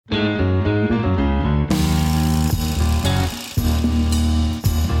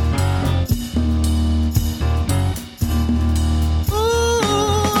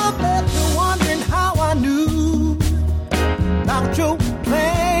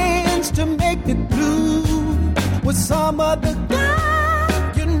it blue with some other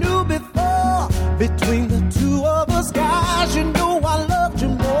guy you knew before. Between the two of us guys, you know I loved you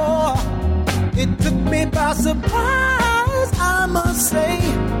more. It took me by surprise, I must say,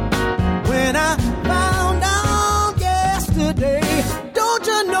 when I found out yesterday. Don't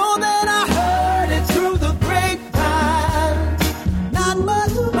you know that I heard it through the grapevine? Not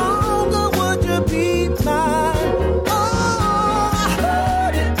much longer would you be mine. Oh, I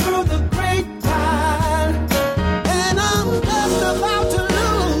heard it through the grapevine, and I'm just about to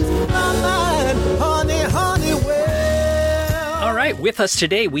lose my mind, honey, honey, well. All right, with us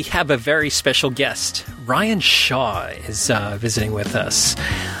today we have a very special guest. Ryan Shaw is visiting with us.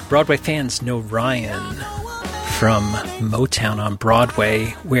 Broadway fans know Ryan from Motown on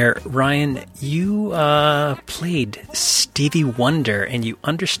Broadway, where, Ryan, you played Stevie Wonder and you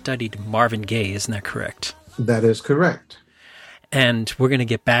understudied Marvin Gaye, isn't that correct? That is correct. And we're going to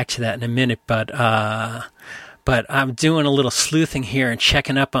get back to that in a minute, but I'm doing a little sleuthing here and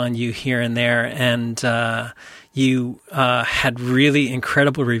checking up on you here and there, and you had really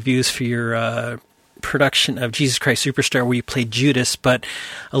incredible reviews for your production of Jesus Christ Superstar, where you played Judas, but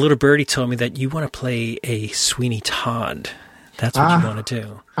a little birdie told me that you want to play a Sweeney Todd. That's what you want to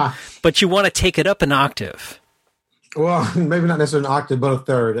do. But you want to take it up an octave. Well, maybe not necessarily an octave, but a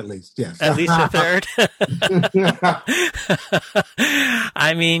third at least, yes. At least a third?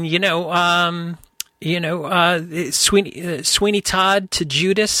 I mean, Sweeney Todd to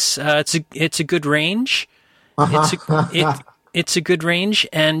Judas, it's a good range. It's a good range,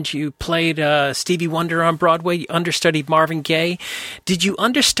 and you played Stevie Wonder on Broadway. You understudied Marvin Gaye. Did you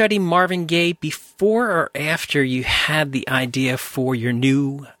understudy Marvin Gaye before or after you had the idea for your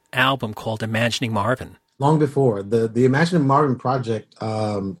new album called Imagining Marvin? Long before. The Imagining Marvin project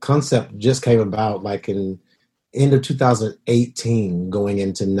concept just came about like in end of 2018 going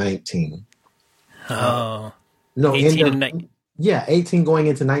into 19. Oh. No, 18 18 going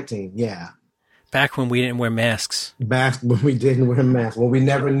into 19, yeah. Back when we didn't wear masks. Back when we didn't wear masks. Well, we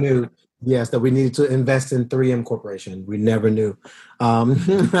never knew, yes, that we needed to invest in 3M Corporation. We never knew. But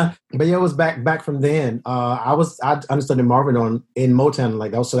yeah, it was back from then. I understudied Marvin in Motown,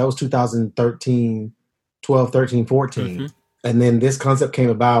 like that was 2013, 12, 13, 14. Mm-hmm. And then this concept came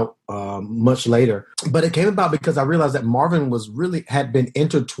about much later. But it came about because I realized that Marvin had been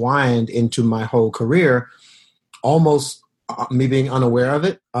intertwined into my whole career, almost me being unaware of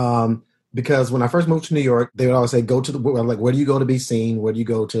it. Because when I first moved to New York, they would always say, where do you go to be seen? Where do you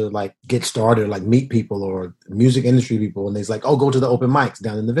go to like get started, like meet people or music industry people? And they's like, go to the open mics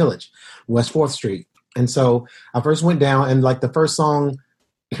down in the Village, West 4th Street. And so I first went down, and like the first song,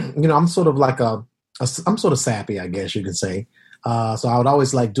 I'm sort of like I'm sort of sappy, I guess you could say. So I would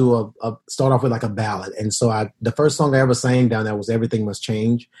always like do start off with like a ballad. And so the first song I ever sang down there was Everything Must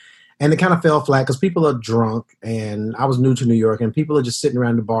Change. And it kind of fell flat because people are drunk, and I was new to New York, and people are just sitting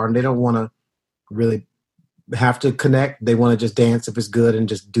around the bar and they don't want to really have to connect. They want to just dance if it's good and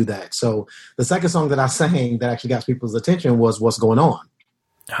just do that. So the second song that I sang that actually got people's attention was What's Going On.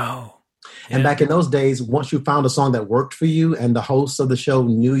 Oh. Yeah. And back in those days, once you found a song that worked for you and the hosts of the show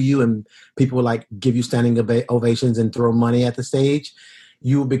knew you and people would like give you standing ovations and throw money at the stage,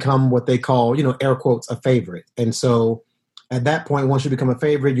 you would become what they call, air quotes, a favorite. And so at that point, once you become a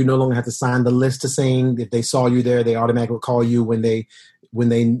favorite, you no longer have to sign the list to sing. If they saw you there, they automatically would call you when they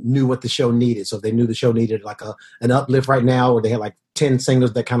knew what the show needed. So if they knew the show needed like an uplift right now, or they had like 10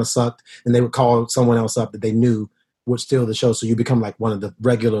 singers that kind of sucked, and they would call someone else up that they knew would steal the show. So you become like one of the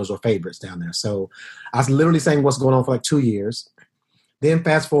regulars or favorites down there. So I was literally saying What's Going On for like 2 years. Then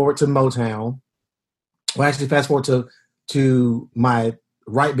fast forward to Motown. Well, actually fast forward to my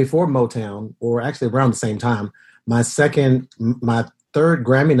right before Motown, or actually around the same time. My third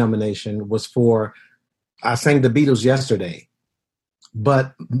Grammy nomination was for, I sang the Beatles Yesterday.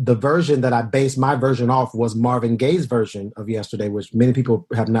 But the version that I based my version off was Marvin Gaye's version of Yesterday, which many people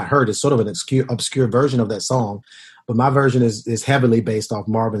have not heard. It's sort of an obscure version of that song. But my version is heavily based off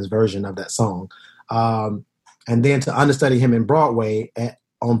Marvin's version of that song. And then to understudy him on Broadway.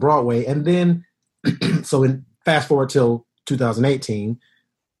 And then, fast forward till 2018,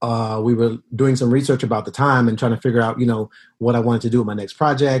 we were doing some research about the time and trying to figure out, what I wanted to do with my next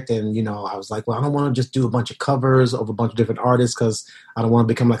project. And, I was like, well, I don't want to just do a bunch of covers of a bunch of different artists because I don't want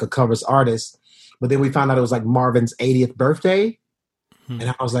to become like a covers artist. But then we found out it was like Marvin's 80th birthday.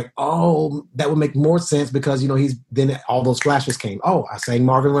 And I was like, oh, that would make more sense because, then all those flashes came. Oh, I sang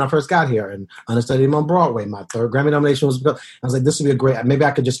Marvin when I first got here and understudied him on Broadway. My third Grammy nomination was because I was like, this would be maybe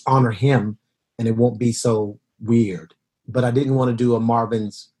I could just honor him and it won't be so weird. But I didn't want to do a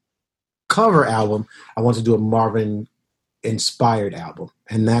Marvin's cover album. I wanted to do a Marvin inspired album.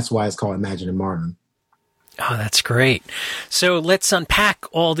 And that's why it's called Imagine Martin. Oh, that's great. So let's unpack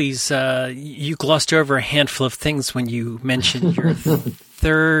all these. You glossed over a handful of things when you mentioned your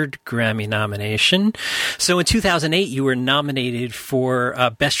third Grammy nomination. So in 2008, you were nominated for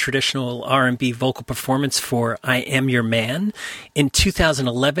Best Traditional R&B Vocal Performance for I Am Your Man. In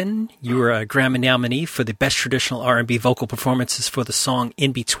 2011, you were a Grammy nominee for the Best Traditional R&B Vocal Performances for the song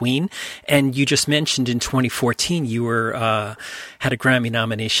In Between. And you just mentioned in 2014, you were had a Grammy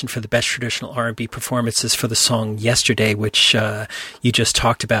nomination for the Best Traditional R&B Performances for the song Yesterday, which you just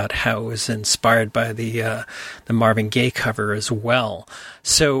talked about how it was inspired by the Marvin Gaye cover as well.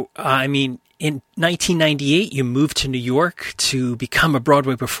 So, I mean, in 1998, you moved to New York to become a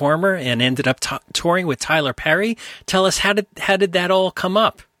Broadway performer and ended up touring with Tyler Perry. Tell us, how did that all come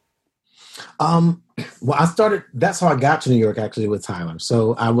up? Well, that's how I got to New York, actually, with Tyler.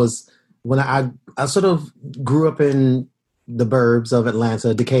 So I sort of grew up in the burbs of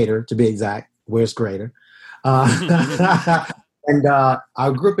Atlanta, Decatur, to be exact, where it's greater. And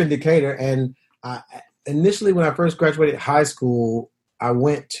I grew up in Decatur, and initially when I first graduated high school, I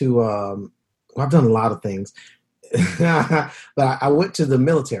went to, I've done a lot of things, but I went to the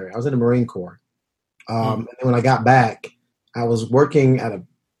military. I was in the Marine Corps. And when I got back, I was working at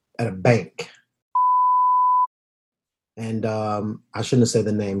a bank. And I shouldn't have said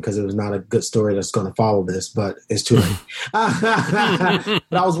the name because it was not a good story that's going to follow this, but it's too late. But I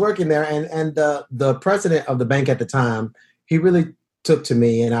was working there, and the president of the bank at the time, he really took to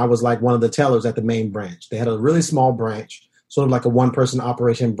me, and I was like one of the tellers at the main branch. They had a really small branch, sort of like a one-person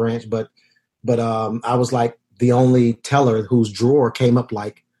operation branch, but I was like the only teller whose drawer came up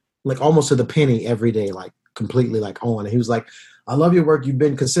like almost to the penny every day, like completely like on. And he was like, "I love your work. You've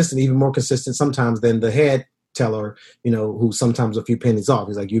been consistent, even more consistent sometimes than the head teller, who's sometimes a few pennies off."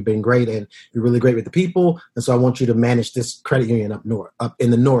 He's like, "You've been great, and you're really great with the people, and so I want you to manage this credit union up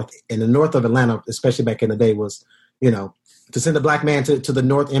in the north of Atlanta, especially back in the day, was, to send a black man to the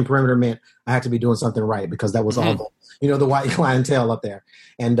north end perimeter meant I had to be doing something right, because that was all the white clientele up there,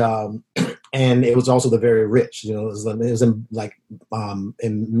 and it was also the very rich. It was in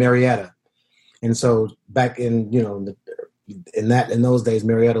in Marietta, and so back in in those days,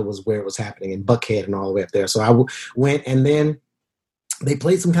 Marietta was where it was happening, and Buckhead and all the way up there. So I went, and then they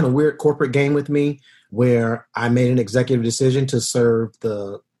played some kind of weird corporate game with me where I made an executive decision to serve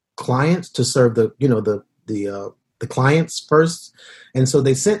the clients, the clients first. And so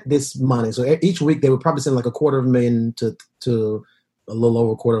they sent this money. So each week they would probably send like $250,000 to a little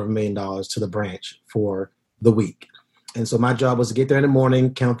over $250,000 to the branch for the week. And so my job was to get there in the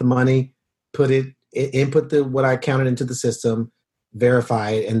morning, count the money, input what I counted into the system, verify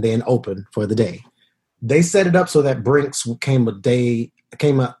it, and then open for the day. They set it up so that Brinks came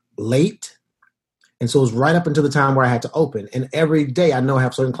up late. And so it was right up until the time where I had to open. And every day I know I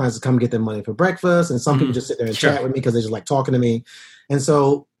have certain clients that come get their money for breakfast. And some people just sit there and chat with me because they just like talking to me. And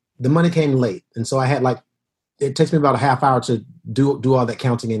so the money came late. And so I had it takes me about a half hour to do all that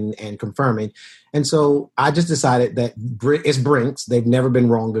counting and confirming. And so I just decided that it's Brinks. They've never been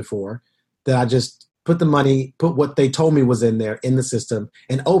wrong before. That I just put what they told me was in there in the system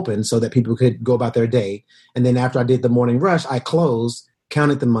and open so that people could go about their day. And then after I did the morning rush, I closed,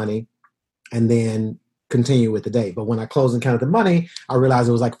 counted the money, and then continue with the day. But when I closed and counted the money, I realized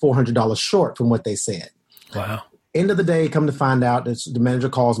it was like $400 short from what they said. Wow. End of the day, come to find out, the manager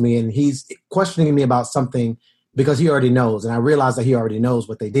calls me and he's questioning me about something because he already knows. And I realized that he already knows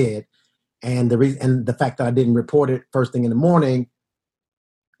what they did. And the fact that I didn't report it first thing in the morning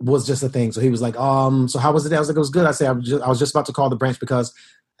was just a thing. So he was like, so how was the day? I was like, it was good. I said, I was just about to call the branch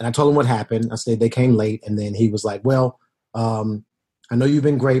and I told him what happened. I said, they came late. And then he was like, well, I know you've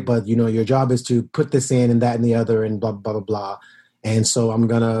been great, but your job is to put this in and that and the other and blah, blah, blah, blah. And so he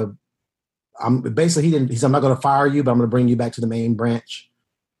said, I'm not going to fire you, but I'm going to bring you back to the main branch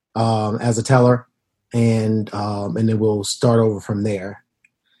as a teller. And then we'll start over from there.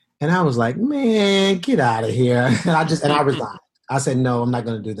 And I was like, man, get out of here. And I resigned. I said, no, I'm not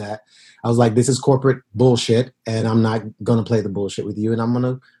going to do that. I was like, this is corporate bullshit, and I'm not going to play the bullshit with you. And I'm going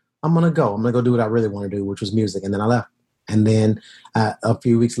to go. I'm going to go do what I really want to do, which was music. And then I left. And then a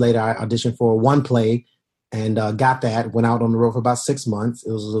few weeks later, I auditioned for one play and got that. Went out on the road for about 6 months.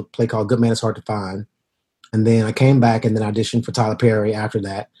 It was a play called Good Man Is Hard to Find. And then I came back and then auditioned for Tyler Perry after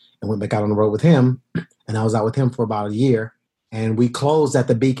that and went back out on the road with him. And I was out with him for about a year. And we closed at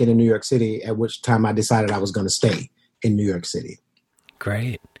the Beacon in New York City, at which time I decided I was going to stay in New York City.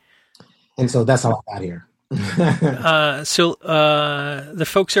 Great. And so that's how I got here. So the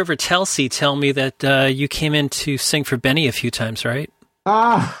folks over at Telsey tell me that you came in to sing for Benny a few times, right?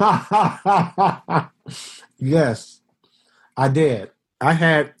 Yes. I did. I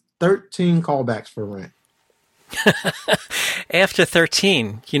had 13 callbacks for Rent. After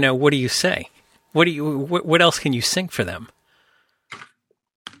 13, what do you say? What else can you sing for them?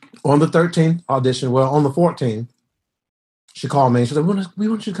 On the 13th audition, on the 14th, she called me and she said, we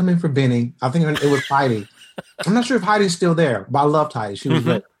want you to come in for Benny. I think it was Heidi. I'm not sure if Heidi's still there, but I loved Heidi. She was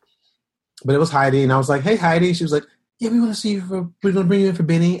great. But it was Heidi, and I was like, hey, Heidi. She was like, yeah, we want to see you we're going to bring you in for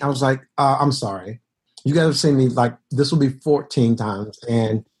Benny. I was like, I'm sorry. You guys have seen me, like, this will be 14 times,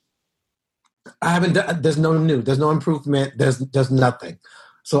 and I haven't done, there's no improvement, there's nothing.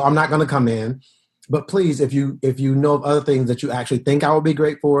 So I'm not going to come in. But please, if you know of other things that you actually think I would be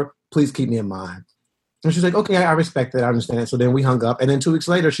great for, please keep me in mind. And she's like, okay, I respect it. I understand it. So then we hung up. And then 2 weeks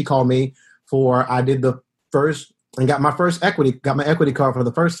later, she called me I did the first and got my equity card for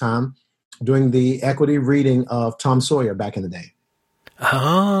the first time doing the equity reading of Tom Sawyer back in the day.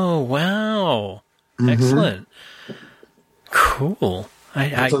 Oh, wow. Mm-hmm. Excellent. Cool.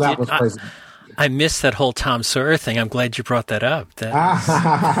 That was crazy. I missed that whole Tom Sawyer thing. I'm glad you brought that up.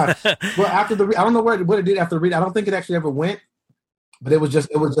 Well, after I don't know what it did after the reading. I don't think it actually ever went, but it was just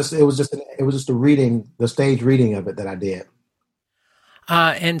a reading, the stage reading of it that I did.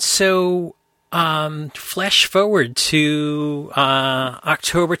 And so, flash forward to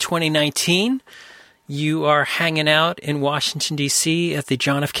October 2019. You are hanging out in Washington, D.C. at the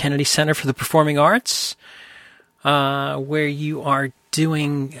John F. Kennedy Center for the Performing Arts, where you're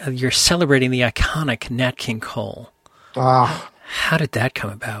celebrating the iconic Nat King Cole. How did that come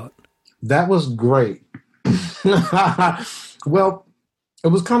about? That was great. Well, it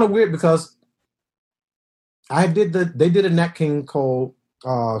was kind of weird because they did a Nat King Cole,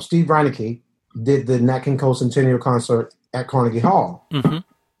 Steve Reinecke did the Nat King Cole Centennial concert at Carnegie Hall. Mm-hmm.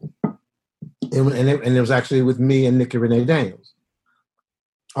 And it was actually with me and Nikki Renee Daniels.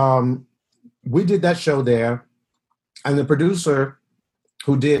 We did that show there, and the producer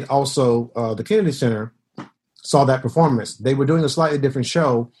who did also the Kennedy Center saw that performance. They were doing a slightly different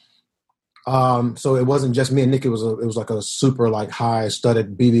show, so it wasn't just me and Nikki. It was like a super like high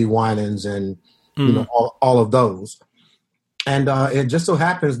studded BB Winans and all of those. And it just so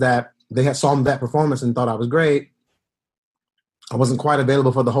happens that they had saw that performance and thought I was great. I wasn't quite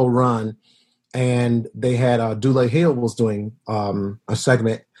available for the whole run. And they had Dule Hill was doing a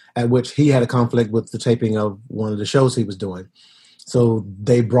segment at which he had a conflict with the taping of one of the shows he was doing. So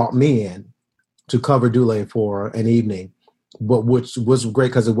they brought me in to cover Dule for an evening, which was great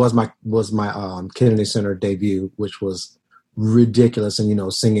because it was my Kennedy Center debut, which was ridiculous.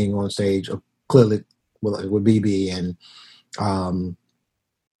 And, singing on stage clearly with BB and I'm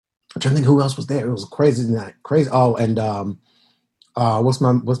trying to think who else was there. It was crazy night. Crazy. Oh, and what's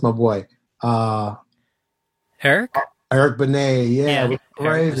my boy? Eric Benet, yeah, it was crazy.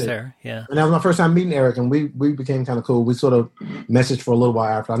 Eric was there, yeah. And that was my first time meeting Eric, and we became kind of cool. We sort of messaged for a little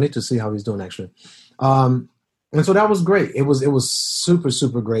while after. I need to see how he's doing actually. And so that was great. It was super,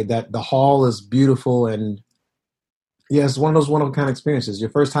 super great. That the hall is beautiful, and yeah, it's one of those one-of-a-kind experiences. Your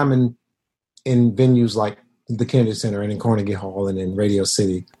first time in venues like the Kennedy Center and in Carnegie Hall and in Radio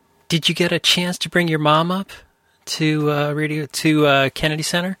City. Did you get a chance to bring your mom up to Kennedy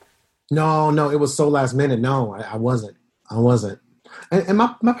Center? No, it was so last minute. No, I wasn't. And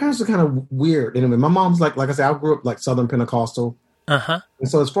my parents are kind of weird. Anyway, my mom's like I said, I grew up like Southern Pentecostal. Uh-huh. And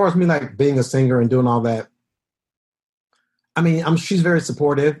so as far as me like being a singer and doing all that, I mean, she's very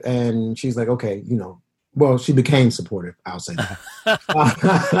supportive, and she's like, okay, well, she became supportive, I'll say that.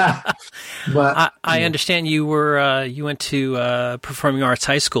 But I understand you went to Performing Arts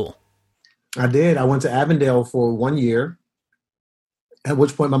High School. I did. I went to Avondale for 1 year. At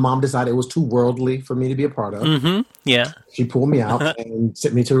which point my mom decided it was too worldly for me to be a part of. Mm-hmm. Yeah. She pulled me out and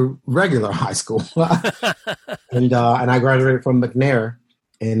sent me to regular high school. and I graduated from McNair,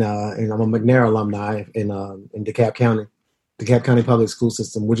 and I'm a McNair alumni in DeKalb County Public School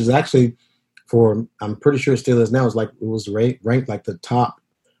System, which is actually I'm pretty sure it still is now. It was ranked like the top,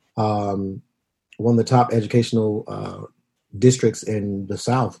 one of the top educational districts in the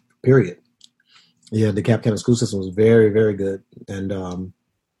South, period. Yeah, the DeKalb County school system was very, very good. And,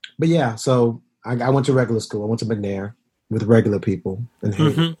 but yeah, so I went to regular school. I went to McNair with regular people.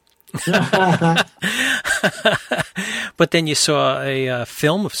 And But then you saw a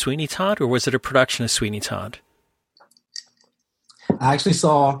film of Sweeney Todd, or was it a production of Sweeney Todd? I actually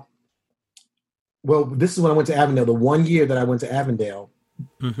saw, this is when I went to Avondale. The 1 year that I went to Avondale,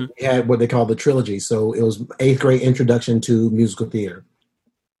 we had what they call the trilogy. So it was 8th grade introduction to musical theater.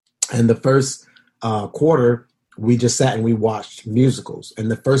 And the first quarter, we just sat and we watched musicals. And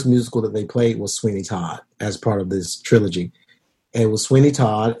the first musical that they played was Sweeney Todd as part of this trilogy. And it was Sweeney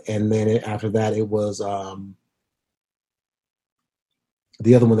Todd. And then after that, it was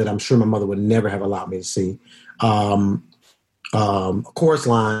the other one that I'm sure my mother would never have allowed me to see. Chorus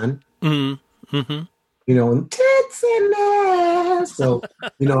Line. Mm-hmm. You know, and tits in there. So,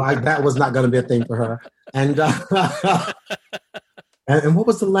 you know, that was not going to be a thing for her. And, and what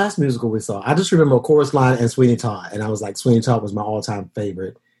was the last musical we saw? I just remember Chorus Line and Sweeney Todd, and I was like, Sweeney Todd was my all-time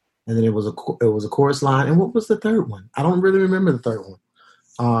favorite. And then it was a Chorus Line, and what was the third one? I don't really remember the third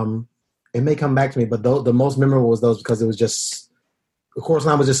one. It may come back to me, but the most memorable was those because it was just the Chorus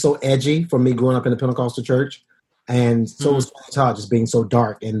Line was just so edgy for me growing up in the Pentecostal church, and so was Sweeney Todd just being so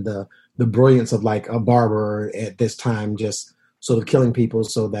dark, and the brilliance of like a barber at this time just sort of killing people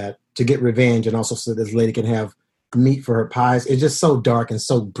so that to get revenge, and also so this lady can have meat for her pies. It's just so dark and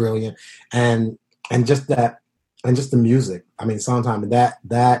so brilliant, and just that, and just the music. I mean, Sondheim,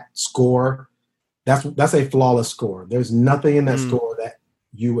 that score, that's a flawless score. There's nothing in that score that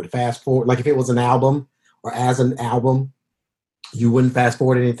you would fast forward. Like if it was an album or as an album, you wouldn't fast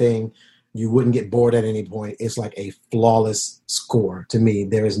forward anything. You wouldn't get bored at any point. It's like a flawless score to me.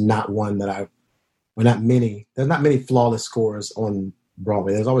 There is not one that there's not many flawless scores on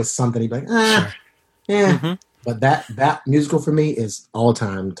Broadway. There's always something you'd be like, Sure. yeah. Mm-hmm. But that musical for me is all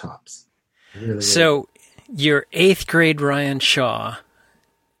time tops. Really, so your 8th grade Ryan Shaw,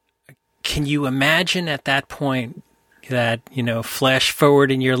 can you imagine at that point that, you know, flash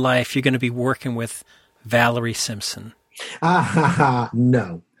forward in your life, you're going to be working with Valerie Simpson?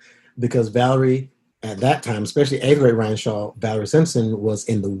 No, because Valerie at that time, especially 8th grade Ryan Shaw, Valerie Simpson was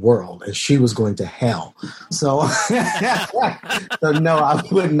in the world and she was going to hell. So, so no, I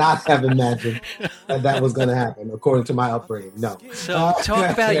would not have imagined that was going to happen according to my upbringing. No. So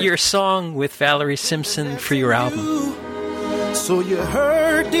talk about your song with Valerie Simpson for your album. So you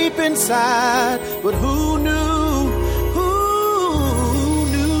heard deep inside, but who knew? Who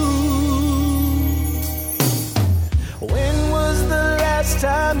knew? When was the last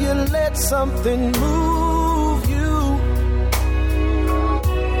time you let something move you?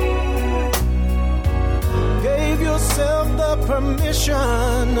 Gave yourself the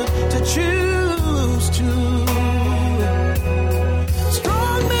permission to choose to.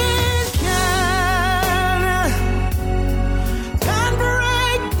 Strong men can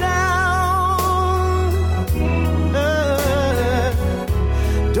break down.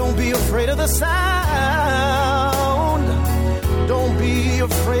 Don't be afraid of the sound. Don't be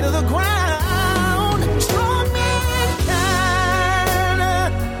afraid of the ground. Strong men can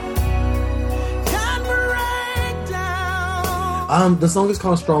break down. The song is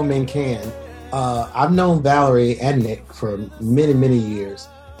called Strong Men Can. I've known Valerie and Nick for many, many years.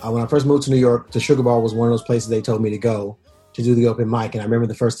 When I first moved to New York, the Sugar Bar was one of those places they told me to go to do the open mic. And I remember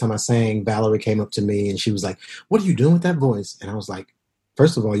the first time I sang, Valerie came up to me and she was like, "What are you doing with that voice?" And I was like,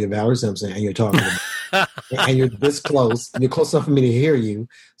 "First of all, you're Valerie Simpson and you're talking to me. And you're this close. You're close enough for me to hear you.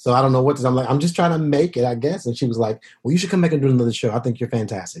 So I don't know what to do." I'm like, "I'm just trying to make it, I guess." And she was like, "Well, you should come back and do another show. I think you're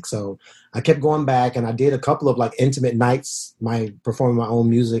fantastic." So I kept going back and I did a couple of like intimate nights, performing my own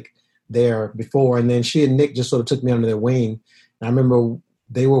music there before. And then she and Nick just sort of took me under their wing. And I remember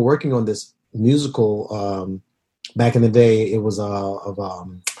they were working on this musical back in the day. It was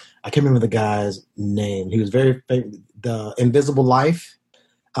I can't remember the guy's name. He was very famous, The Invisible Life.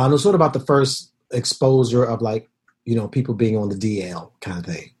 It was sort of about the first exposure of like, you know, people being on the DL kind of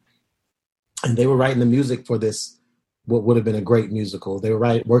thing. And they were writing the music for this, what would have been a great musical. They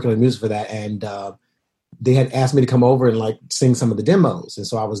were working on the music for that. And they had asked me to come over and like sing some of the demos. And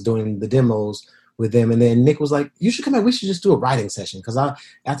so I was doing the demos with them. And then Nick was like, "You should come back. We should just do a writing session. Because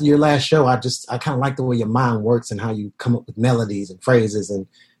after your last show, I kind of like the way your mind works and how you come up with melodies and phrases." And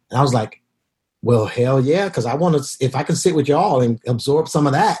I was like, "Well, hell yeah, because I want to, if I can sit with y'all and absorb some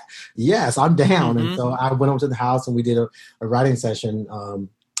of that, yes, I'm down." Mm-hmm. And so I went over to the house and we did a writing session.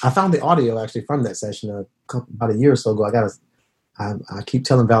 I found the audio actually from that session about a year or so ago. I keep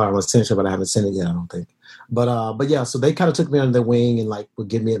telling Valerie I want to send it, but I haven't sent it yet, I don't think. But yeah, so they kind of took me under their wing and like would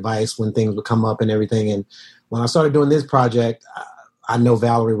give me advice when things would come up and everything. And when I started doing this project, I know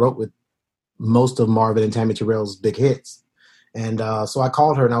Valerie wrote with most of Marvin and Tammy Terrell's big hits. And so I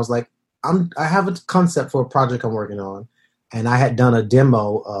called her and I was like, I have a concept for a project I'm working on. And I had done a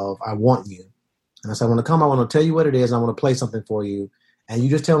demo of I Want You. And I said, "I want to come, I want to tell you what it is, and I want to play something for you. And you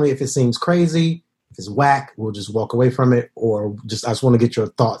just tell me if it seems crazy, if it's whack, we'll just walk away from it, or I just want to get your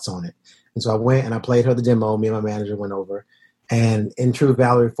thoughts on it." And so I went and I played her the demo. Me and my manager went over. And in true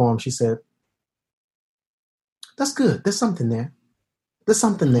Valerie form, she said, "That's good. There's something there. There's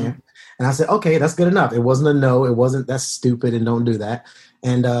something there." And I said, "Okay, that's good enough." It wasn't a no. It wasn't, "That's stupid and don't do that."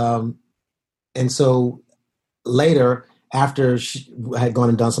 And so later, after she had gone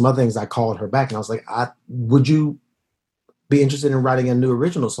and done some other things, I called her back and I was like, would you be interested in writing a new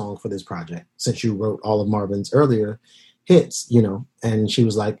original song for this project since you wrote all of Marvin's earlier hits, And she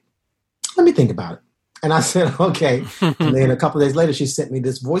was like, let me think about it. And I said, okay. And then a couple of days later, she sent me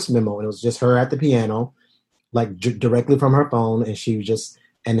this voice memo, and it was just her at the piano, like directly from her phone. And she was just,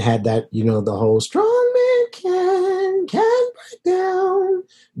 and had that, the whole strong man can break down.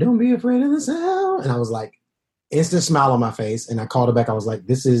 Don't be afraid of the sound. And I was like, instant smile on my face. And I called her back. I was like,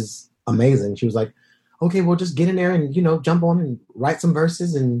 this is amazing. She was like, okay, well, just get in there and, jump on and write some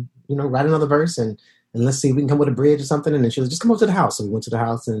verses and, write another verse and let's see if we can come with a bridge or something. And then she was just come up to the house. So we went to the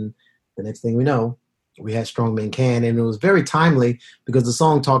house, and the next thing we know, we had Strong Men Can. And it was very timely because the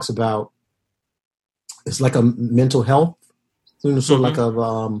song talks about, it's like a mental health, sort of like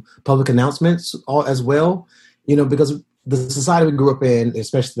a public announcements all as well, because the society we grew up in,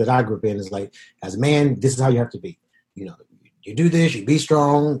 especially that I grew up in, is like, as a man, this is how you have to be. You do this, you be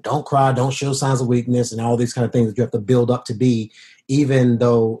strong, don't cry, don't show signs of weakness, and all these kind of things that you have to build up to be, even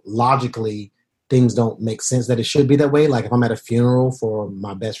though logically things don't make sense that it should be that way. Like if I'm at a funeral for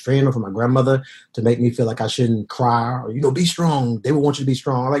my best friend or for my grandmother, to make me feel like I shouldn't cry or, be strong. They would want you to be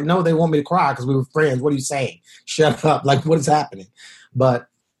strong. I'm like, no, they want me to cry because we were friends. What are you saying? Shut up. Like, what is happening? But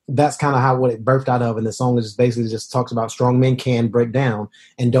that's kind of what it birthed out of. And the song is just basically just talks about strong men can break down,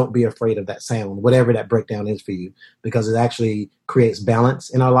 and don't be afraid of that sound, whatever that breakdown is for you, because it actually creates balance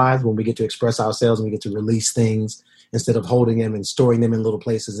in our lives when we get to express ourselves and we get to release things instead of holding them and storing them in little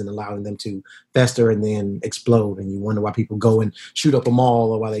places and allowing them to fester and then explode. And you wonder why people go and shoot up a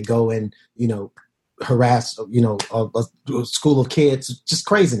mall, or why they go and, harass, a school of kids. Just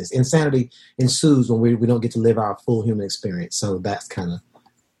craziness, insanity ensues when we don't get to live our full human experience. So that's kind of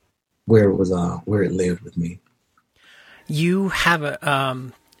where it was, where it lived with me. You have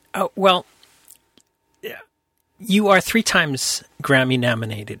you are 3 times Grammy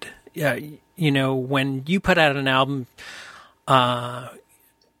nominated. When you put out an album,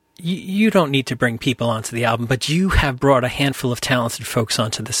 you don't need to bring people onto the album, but you have brought a handful of talented folks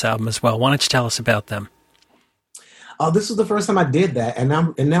onto this album as well. Why don't you tell us about them? This was the first time I did that, and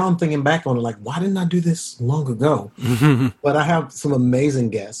now I'm thinking back on it, like, why didn't I do this long ago? But I have some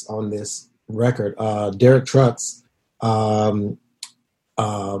amazing guests on this record. Derek Trucks. I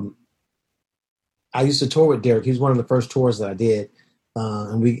used to tour with Derek. He was one of the first tours that I did,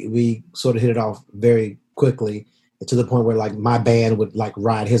 and we sort of hit it off very quickly, to the point where like my band would like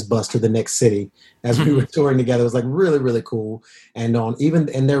ride his bus to the next city as we were touring together. It was like really, really cool. And on even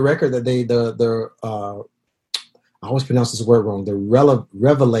in their record that I always pronounce this word wrong. The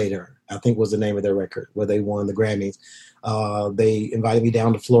Revelator, I think, was the name of their record, where they won the Grammys. They invited me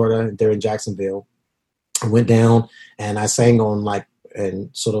down to Florida. They're in Jacksonville. I went down and I sang on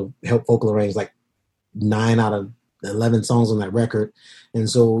and sort of helped vocal arrange 9 out of 11 songs on that record. And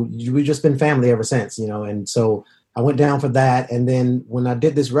so we've just been family ever since, And so I went down for that. And then when I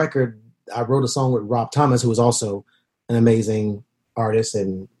did this record, I wrote a song with Rob Thomas, who was also an amazing artist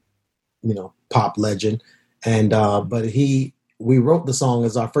and, pop legend. And but we wrote the song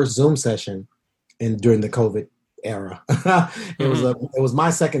as our first Zoom session during the COVID era. It was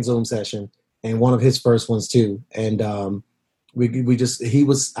my second Zoom session and one of his first ones too. And I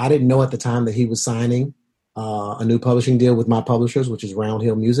didn't know at the time that he was signing a new publishing deal with my publishers, which is Round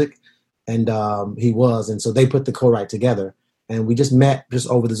Hill Music, and he was, and so they put the co-write together, and we just met just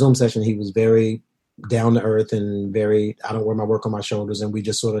over the Zoom session. He was very down to earth and very, I don't wear my work on my shoulders, and we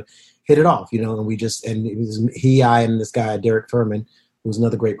just sort of hit it off, and it was I and this guy Derek Furman, who was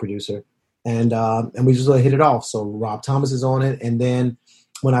another great producer, and we just sort of hit it off. So Rob Thomas is on it, and then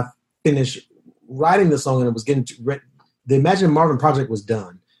when I finished writing the song and it was getting the Imagine Marvin project was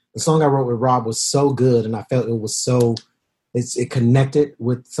done. The song I wrote with Rob was so good, and I felt it was it connected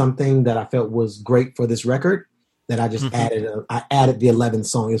with something that I felt was great for this record, that I just added the 11th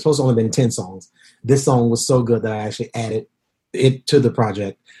song. It was supposed to only been 10 songs. This song was so good that I actually added it to the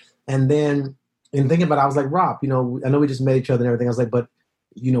project. And then in thinking about it, I was like, Rob, I know we just met each other and everything. I was like, but,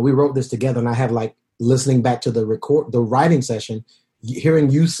 we wrote this together, and I have listening back to the writing session, hearing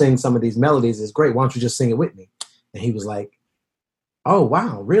you sing some of these melodies is great. Why don't you just sing it with me? And he was like, oh,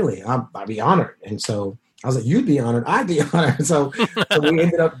 wow, really? I'd be honored. And so I was like, you'd be honored. I'd be honored. So we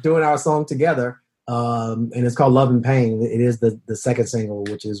ended up doing our song together. And it's called Love and Pain. It is the second single,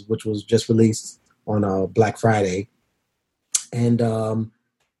 which was just released on Black Friday. And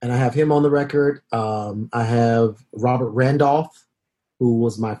I have him on the record. I have Robert Randolph, who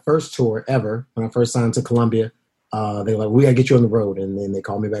was my first tour ever when I first signed to Columbia. They were like, we got to get you on the road. And then they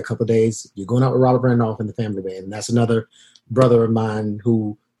called me back a couple of days. You're going out with Robert Randolph and the Family Band. And that's another brother of mine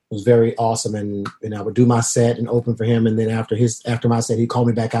who was very awesome. And I would do my set and open for him. And then after my set, he'd call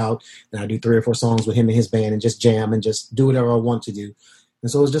me back out, and I'd do 3 or 4 songs with him and his band and just jam and just do whatever I want to do.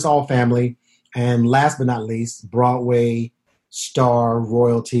 And so it was just all family. And last but not least, Broadway star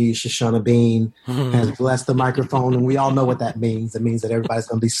royalty Shoshana Bean has blessed the microphone, and we all know what that means. It means that everybody's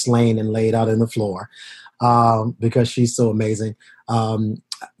going to be slain and laid out on the floor because she's so amazing. Me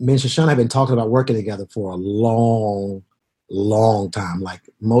and Shoshana have been talking about working together for a long time. Like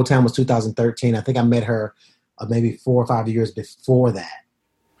Motown was 2013. I think I met her maybe 4 or 5 years before that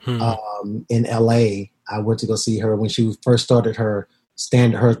in LA. I went to go see her when she first started her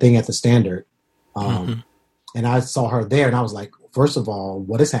thing at the Standard. And I saw her there, and I was like, first of all,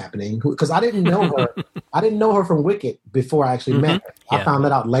 what is happening? Because I didn't know her. I didn't know her from Wicked before I actually met her. I found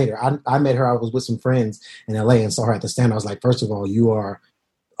that out later. I met her. I was with some friends in LA and saw her at the Stand. I was like, first of all, you are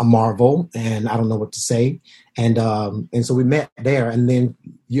a marvel, and I don't know what to say. And so we met there. And then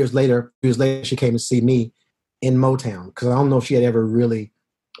years later, she came to see me in Motown, because I don't know if she had ever really.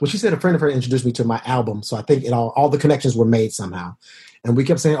 Well, she said a friend of hers introduced me to my album, so I think all the connections were made somehow. And we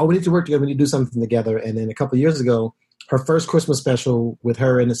kept saying, "Oh, we need to work together. We need to do something together." And then a couple of years ago, her first Christmas special with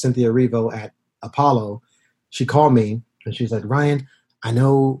her and Cynthia Erivo at Apollo, she called me and she's like, "Ryan, I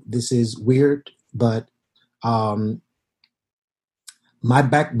know this is weird, but one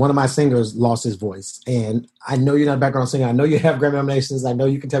of my singers lost his voice, and I know you're not a background singer. I know you have Grammy nominations. I know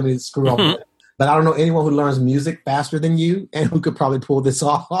you can tell me to screw up, but I don't know anyone who learns music faster than you and who could probably pull this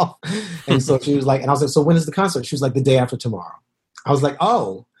off." And so she was like, and I was like, "So when is the concert?" She was like, "The day after tomorrow." I was like,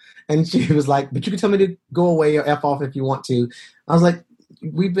 "Oh." And she was like, "But you can tell me to go away or F off if you want to." I was like,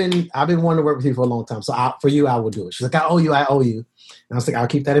 I've been wanting to work with you for a long time. So for you, I will do it. She's like, I owe you. And I was like, I'll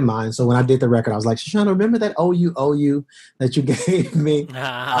keep that in mind. So when I did the record, I was like, Shoshana, remember that owe you that you gave me?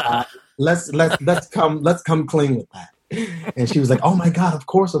 Let's come clean with that. And she was like, "Oh my God, of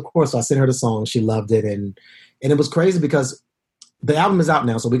course. So I sent her the song. She loved it. And it was crazy because the album is out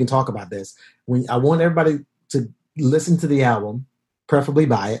now, so we can talk about this. I want everybody to listen to the album, preferably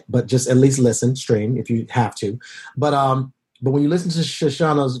buy it, but just at least listen, stream if you have to. But when you listen to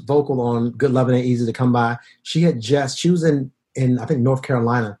Shoshana's vocal on Good Lovin' Ain't Easy to Come By, she was in I think North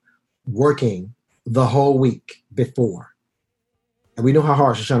Carolina working the whole week before. And we know how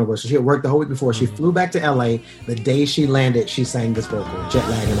hard Shoshana was. So she had worked the whole week before. She flew back to LA. The day she landed, she sang this vocal, jet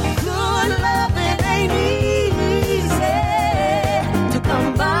lag and all. Good lovin' ain't easy to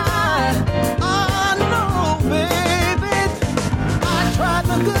come by. I know, baby. I tried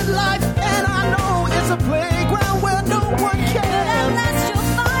the good life, and I know it's a playground where no one cares. Unless you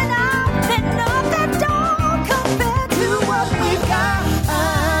find out that nothing don't compare to what we got.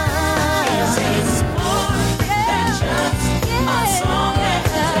 It's more than just a song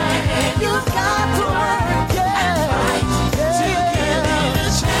that you've got to work and fight to give it a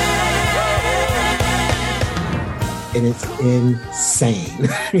chance. And it's insane.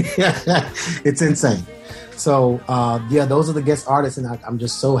 It's insane. So those are the guest artists, and I'm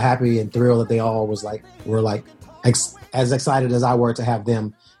just so happy and thrilled that they all were as excited as I were to have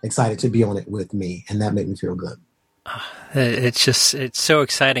them excited to be on it with me, and that made me feel good. It's so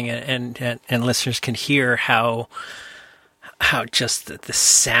exciting, and listeners can hear how just the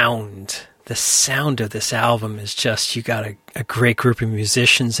sound of this album is just, you got a great group of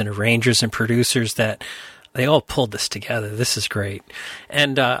musicians and arrangers and producers that they all pulled this together. This is great.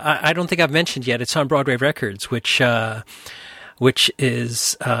 And I don't think I've mentioned yet, it's on Broadway Records, which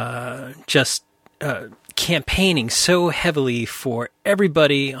is just campaigning so heavily for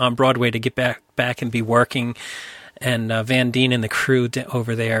everybody on Broadway to get back and be working. And Van Deen and the crew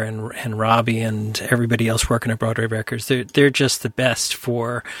over there, and Robbie and everybody else working at Broadway Records, they're just the best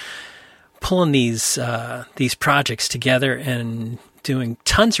for pulling these projects together and doing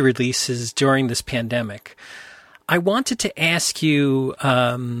tons of releases during this pandemic. I wanted to ask you,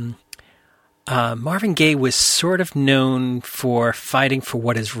 Marvin Gaye was sort of known for fighting for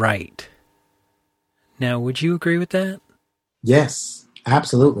what is right. Now, would you agree with that? Yes,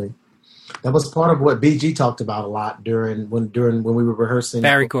 absolutely. That was part of what BG talked about a lot during when we were rehearsing.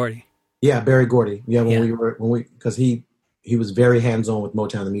 Barry Gordy. Yeah, Barry Gordy. Yeah, because he was very hands-on with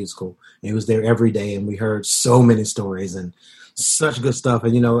Motown the musical. And he was there every day, and we heard so many stories and such good stuff.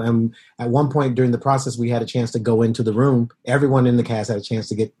 And and at one point during the process, we had a chance to go into the room. Everyone in the cast had a chance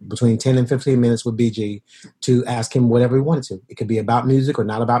to get between 10 and 15 minutes with BG to ask him whatever he wanted to. It could be about music or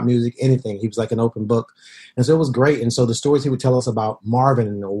not about music, anything. He was like an open book. And so it was great. And so the stories he would tell us about Marvin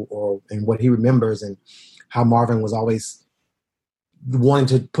and what he remembers, and how Marvin was always wanting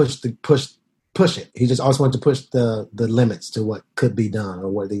to push it. He just always wanted to push the limits to what could be done, or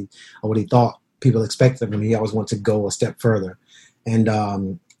what he thought people expected of him. He always wanted to go a step further. And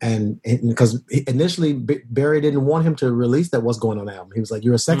And because initially Barry didn't want him to release that What's Going On album. He was like,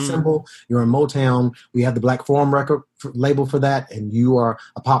 you're a sex symbol. You're in Motown. We have the Black Forum record label for that. And you are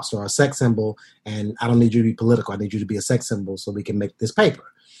a pop star, a sex symbol. And I don't need you to be political. I need you to be a sex symbol so we can make this paper.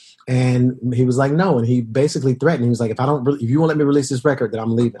 And he was like, no. And he basically threatened. He was like, if you won't let me release this record, then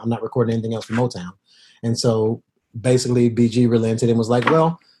I'm leaving. I'm not recording anything else for Motown. And so basically BG relented and was like,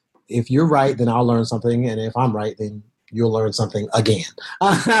 well, if you're right, then I'll learn something. And if I'm right, then you'll learn something again.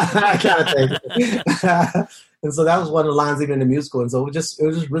 kind of thing. And so that was one of the lines even in the musical. And so it was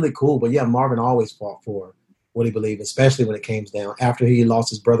just really cool. But yeah, Marvin always fought for what he believed, especially when it came down. After he lost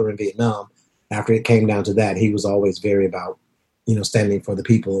his brother in Vietnam, after it came down to that, he was always very about, standing for the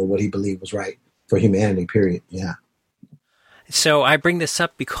people or what he believed was right for humanity, period. Yeah. So I bring this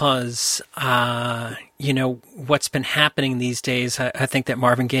up because, what's been happening these days, I think that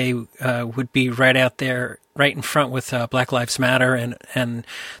Marvin Gaye would be right out there, right in front with Black Lives Matter and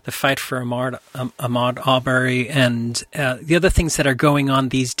the fight for Ahmaud Arbery and the other things that are going on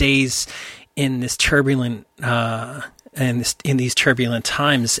these days in this turbulent in these turbulent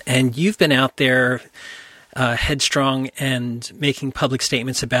times. And you've been out there headstrong and making public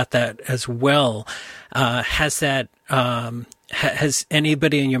statements about that as well. Has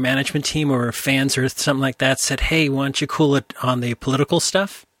anybody in your management team or fans or something like that said, hey, why don't you cool it on the political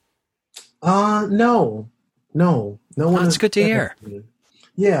stuff? No one. That's good to hear.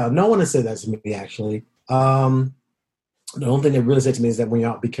 Yeah, no one has said that to me, actually. The only thing they really said to me is that when you're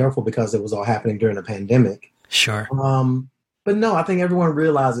out, be careful because it was all happening during a pandemic. Sure. But no, I think everyone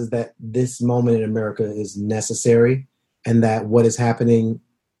realizes that this moment in America is necessary and that what is happening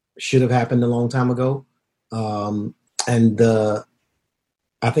should have happened a long time ago. And I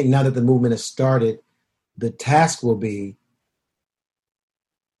think now that the movement has started, the task will be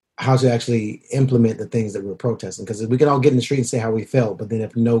how to actually implement the things that we're protesting. Because we can all get in the street and say how we felt, but then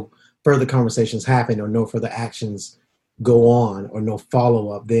if no further conversations happen or no further actions go on or no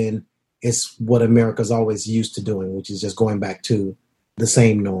follow-up, then it's what America's always used to doing, which is just going back to the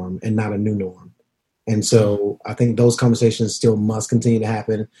same norm and not a new norm. And so I think those conversations still must continue to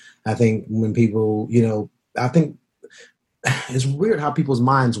happen. I think when people, I think it's weird how people's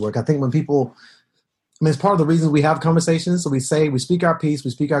minds work. I think when people, it's part of the reason we have conversations. So we speak our piece,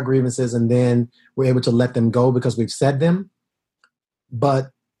 we speak our grievances, and then we're able to let them go because we've said them. But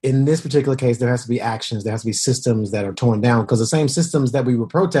in this particular case, there has to be actions. There has to be systems that are torn down because the same systems that we were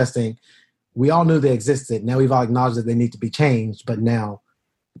protesting, we all knew they existed. Now we've all acknowledged that they need to be changed, but now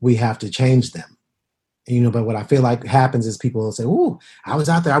we have to change them. But what I feel like happens is people will say, ooh, I was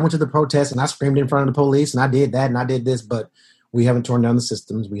out there, I went to the protest and I screamed in front of the police and I did that and I did this, but we haven't torn down the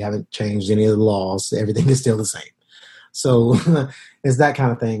systems. We haven't changed any of the laws. Everything is still the same. So it's that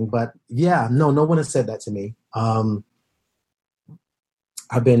kind of thing. But yeah, no one has said that to me.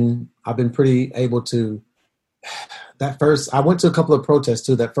 I've been pretty able to, I went to a couple of protests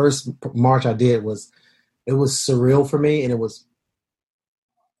too. That first march I did it was surreal for me and it was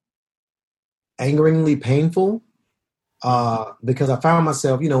angeringly painful because I found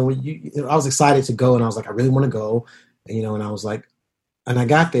myself, I was excited to go and I was like, I really want to go, and I was like, and I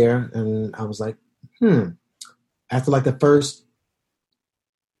got there and I was like, after like the first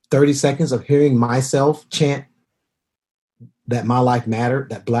 30 seconds of hearing myself chant that my life mattered,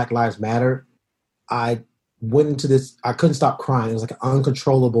 that Black Lives Matter, I went into this, I couldn't stop crying. It was like an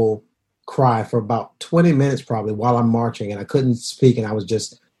uncontrollable cry for about 20 minutes probably while I'm marching and I couldn't speak and I was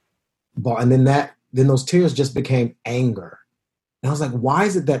just, and then those tears just became anger. And I was like, why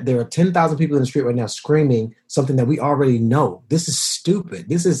is it that there are 10,000 people in the street right now screaming something that we already know? This is stupid.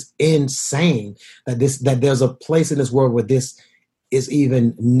 This is insane that there's a place in this world where this is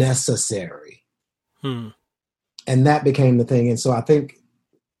even necessary. And that became the thing. And so I think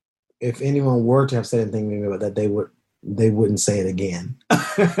if anyone were to have said anything about that, they wouldn't say it again.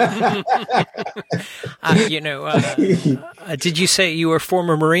 Did you say you were a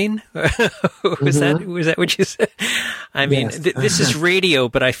former Marine? Was that what you said? I mean, yes. This is radio,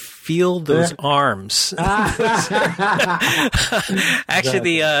 but I feel those arms.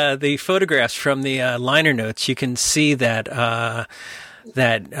 Actually, the photographs from the liner notes, you can see that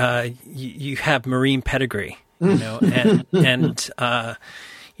you have Marine pedigree. You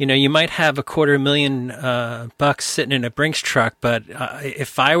might have $250,000 sitting in a Brinks truck, but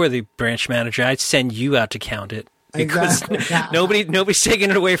if I were the branch manager, I'd send you out to count it because nobody's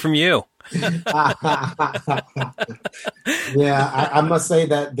taking it away from you. Yeah, I must say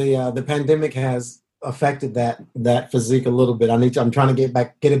that the pandemic has affected that physique a little bit. I'm trying to get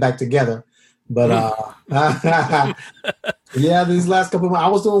it back together, but yeah, these last couple of months I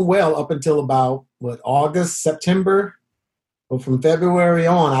was doing well up until about August, September. But from February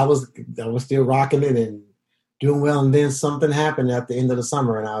on, I was still rocking it and doing well. And then something happened at the end of the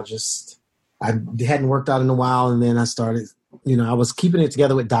summer, and I hadn't worked out in a while. And then I started, I was keeping it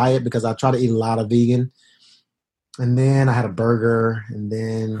together with diet because I try to eat a lot of vegan. And then I had a burger, and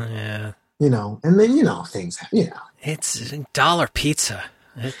then, things happen, It's dollar pizza.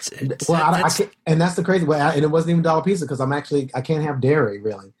 And that's the crazy way. And it wasn't even dollar pizza because I can't have dairy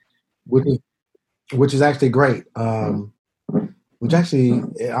really, which is actually great. Which actually,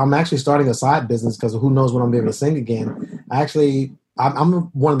 I'm actually starting a side business because who knows when I'm able to sing again. I'm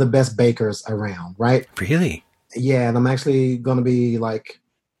one of the best bakers around, right? Really? Yeah, and I'm actually going to be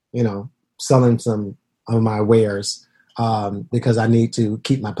selling some of my wares because I need to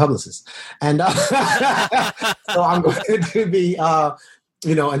keep my publicist. And so I'm going to be,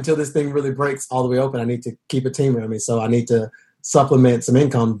 until this thing really breaks all the way open, I need to keep a team around me. So I need to supplement some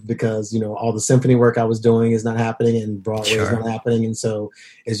income because, all the symphony work I was doing is not happening and Broadway is not happening. And so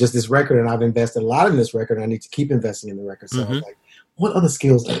it's just this record, and I've invested a lot in this record, and I need to keep investing in the record. So I was like, what other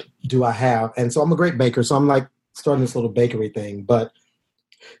skills do I have? And so I'm a great baker. So I'm like starting this little bakery thing. But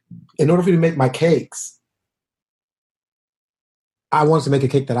in order for me to make my cakes, I wanted to make a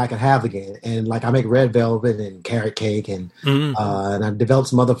cake that I could have again. And like I make red velvet and carrot cake and I developed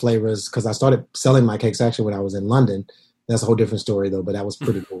some other flavors because I started selling my cakes actually when I was in London. That's a whole different story though, but that was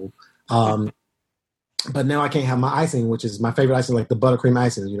pretty cool. But now I can't have my icing, which is my favorite icing, like the buttercream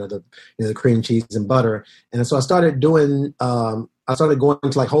icing, the cream cheese and butter. And so I started going to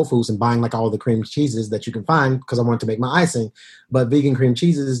like Whole Foods and buying like all the cream cheeses that you can find because I wanted to make my icing. But vegan cream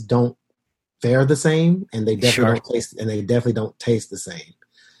cheeses don't fare the same, and they definitely don't taste the same.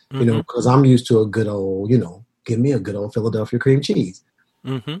 Because I'm used to a good old, give me a good old Philadelphia cream cheese.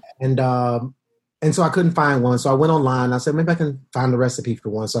 And so I couldn't find one. So I went online. I said, maybe I can find a recipe for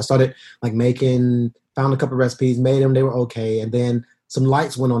one. So I started like found a couple of recipes, made them. They were okay. And then some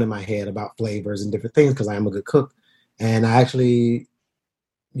lights went on in my head about flavors and different things because I am a good cook. And I actually,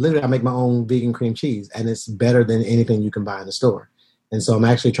 I make my own vegan cream cheese, and it's better than anything you can buy in the store. And so I'm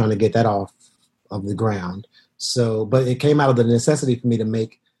actually trying to get that off of the ground. So, but it came out of the necessity for me to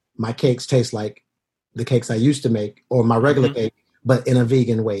make my cakes taste like the cakes I used to make or my regular cake, but in a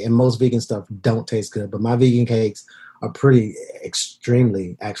vegan way. And most vegan stuff don't taste good, but my vegan cakes are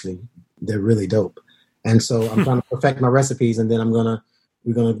extremely, actually, they're really dope. And so I'm trying to perfect my recipes, and then we're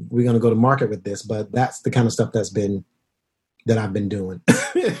gonna go to market with this. But that's the kind of stuff that I've been doing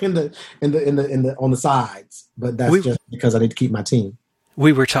on the sides. But that's just because I need to keep my team.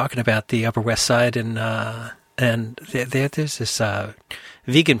 We were talking about the Upper West Side, and there's this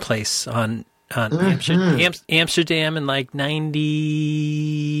vegan place on Amsterdam in like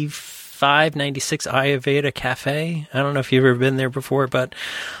 95, 96, Ayurveda Cafe. I don't know if you've ever been there before, but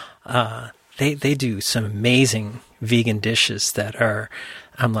they do some amazing vegan dishes that are,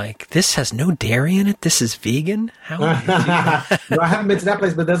 I'm like, this has no dairy in it? This is vegan? How do you do that? Well, I haven't been to that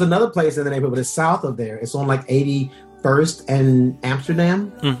place, but there's another place in the neighborhood, but it's south of there. It's on like 81st and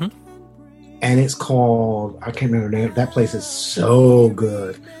Amsterdam. And it's called, I can't remember the name. That place is so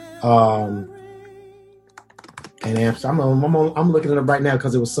good. And Amsterdam, I'm looking at it right now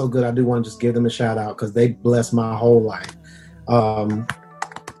because it was so good. I do want to just give them a shout out because they blessed my whole life.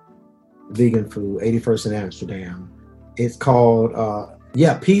 Vegan food, 81st in Amsterdam. It's called,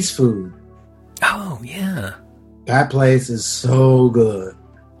 Peace Food. Oh, yeah. That place is so good.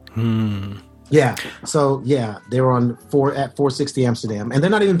 Yeah. So, yeah, they were at 460 Amsterdam. And they're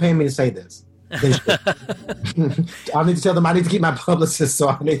not even paying me to say this. I need to tell them I need to keep my publicist, so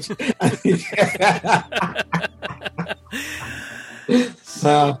I need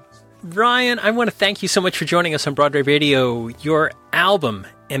Ryan, I want to thank you so much for joining us on Broadway Radio. Your album,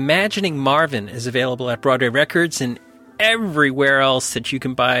 Imagining Marvin, is available at Broadway Records and everywhere else that you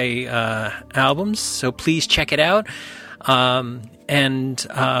can buy albums. So please check it out. And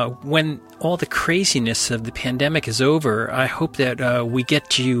when all the craziness of the pandemic is over, I hope that we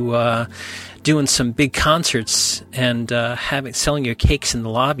get you doing some big concerts and selling your cakes in the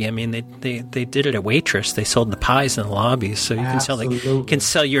lobby. I mean, they did it at Waitress. They sold the pies in the lobby, so you can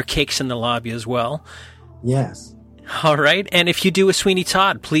sell your cakes in the lobby as well. Yes. All right. And if you do a Sweeney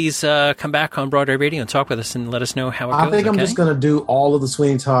Todd, please come back on Broadway Radio and talk with us and let us know how it goes. I think I'm just going to do all of the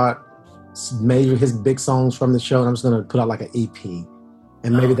Sweeney Todd, his big songs from the show, and I'm just going to put out like an EP.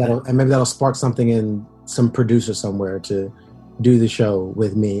 And maybe that'll spark something in some producer somewhere to do the show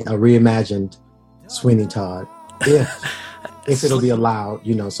with me, a reimagined Sweeney Todd. If it'll be allowed,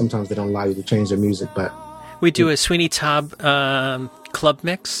 sometimes they don't allow you to change their music, but we do a Sweeney Todd club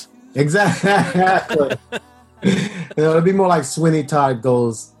mix. Exactly. It'll be more like Sweeney Todd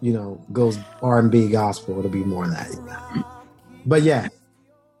goes R&B gospel. It'll be more of that. But yeah.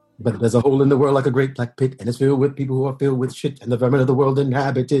 But there's a hole in the world like a great black pit, and it's filled with people who are filled with shit, and the vermin of the world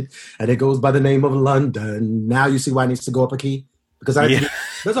inhabit it, and it goes by the name of London. Now you see why it needs to go up a key? Because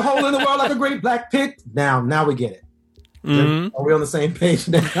there's a hole in the world like a great black pit. Now we get it. Mm-hmm. Are we on the same page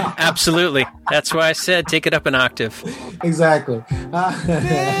now? Absolutely. That's why I said take it up an octave. Exactly. Baby,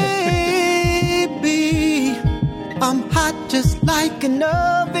 I'm hot just like an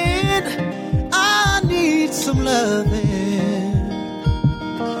oven. I need some loving.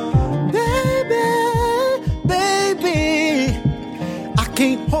 Baby, I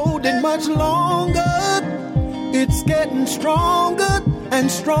can't hold it much longer. It's getting stronger and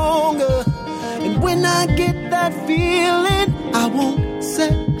stronger. And when I get that feeling, I want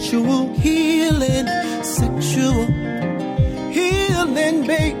sexual healing. Sexual healing,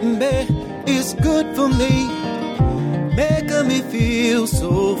 baby, is good for me. Making me feel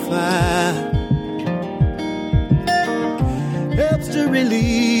so fine. Helps to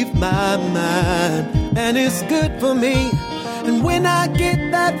relieve my mind. And it's good for me. And when I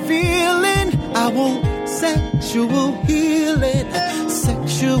get that feeling, I want sexual healing.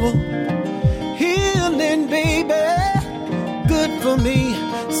 Sexual healing, baby. Good for me.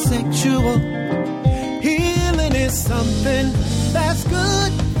 Sexual healing is something that's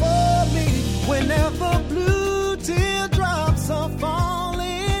good for me. Whenever blue